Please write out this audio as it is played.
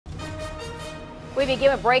We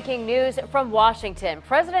begin with breaking news from Washington.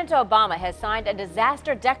 President Obama has signed a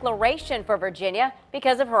disaster declaration for Virginia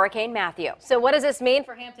because of Hurricane Matthew. So what does this mean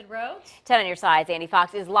for Hampton Roads? 10 on your sides. Andy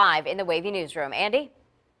Fox is live in the Wavy newsroom. Andy?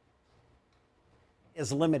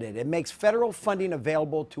 Is limited. It makes federal funding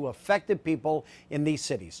available to affected people in these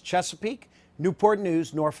cities: Chesapeake, Newport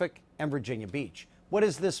News, Norfolk, and Virginia Beach. What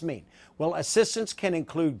does this mean? Well, assistance can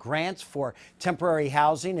include grants for temporary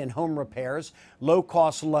housing and home repairs,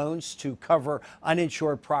 low-cost loans to cover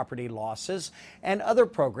uninsured property losses, and other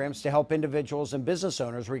programs to help individuals and business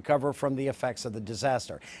owners recover from the effects of the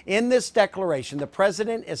disaster. In this declaration, the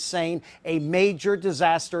president is saying a major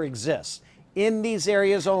disaster exists in these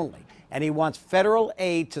areas only, and he wants federal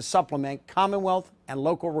aid to supplement Commonwealth and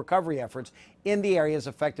local recovery efforts in the areas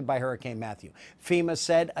affected by Hurricane Matthew. FEMA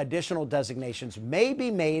said additional designations may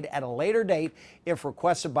be made at a later date if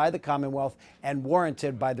requested by the Commonwealth and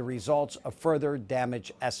warranted by the results of further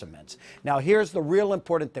damage estimates. Now, here's the real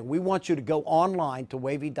important thing. We want you to go online to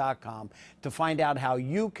wavy.com to find out how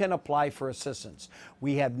you can apply for assistance.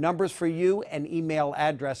 We have numbers for you and email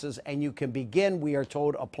addresses, and you can begin, we are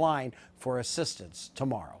told, applying for assistance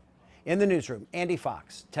tomorrow. In the newsroom, Andy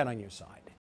Fox, 10 on your side.